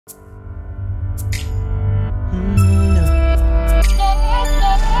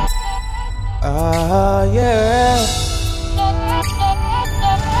Yeah.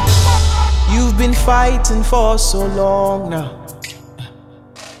 You've been fighting for so long now,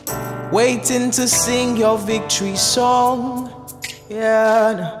 waiting to sing your victory song.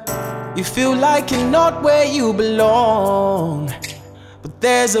 Yeah, you feel like you're not where you belong, but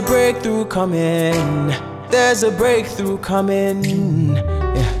there's a breakthrough coming. There's a breakthrough coming.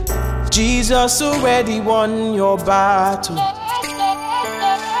 Yeah. Jesus already won your battle.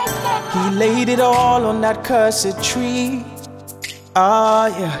 He laid it all on that cursed tree.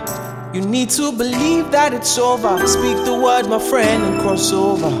 Yeah. You need to believe that it's over. Speak the word, my friend, and cross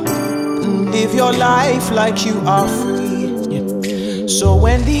over. And live your life like you are free. Yeah. So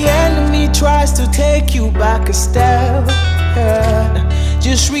when the enemy tries to take you back a step,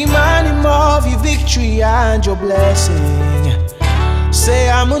 just remind him of your victory and your blessing. Say,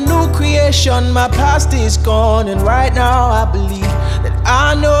 I'm a new creation, my past is gone, and right now I believe that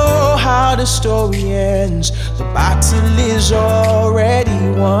I know how the story ends. The battle is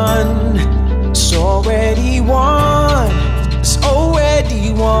already won. It's already won. It's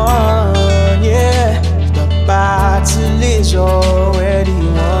already won. Yeah, the battle is already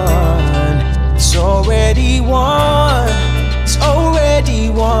won. It's already won. It's already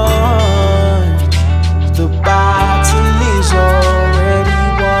won. The battle is already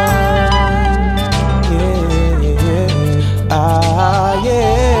won. Yeah.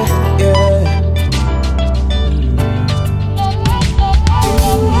 Yeah.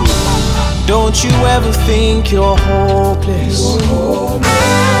 Don't you ever think you're hopeless,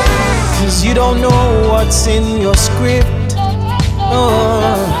 'cause you don't know what's in your script.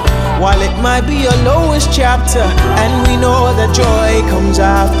 While it might be your lowest chapter, and we know that joy comes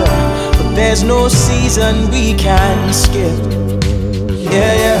after, but there's no season we can skip.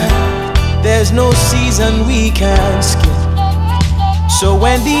 Yeah. There's no season we can skip. So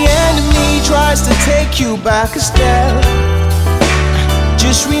when the enemy tries to take you back a step,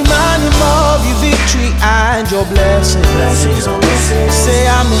 just remind him of your victory and your blessing. Say,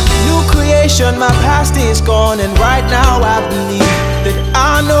 I'm a new creation, my past is gone, and right now I believe that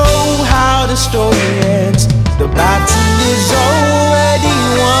I know how the story ends. The battle is already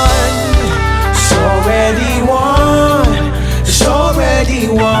won. It's already won. It's already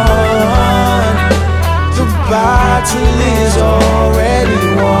won. The battle is already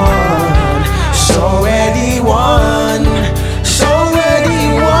won. It's already won. It's already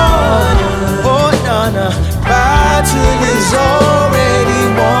won. Oh, no. Battle is already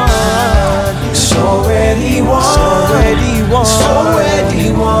won. It's already won. It's already won. It's already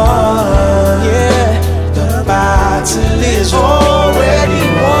won. Yeah. The battle is already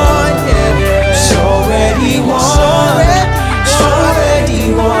won. Yeah. It's already won. It's already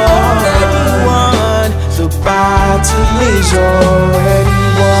won. The battle is already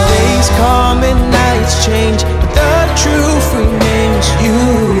won. Days come and nights change, but the truth remains.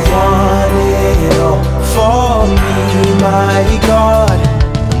 You've won it all for me, mighty God.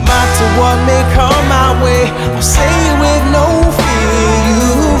 No matter what may come my way, I'll say with no fear, you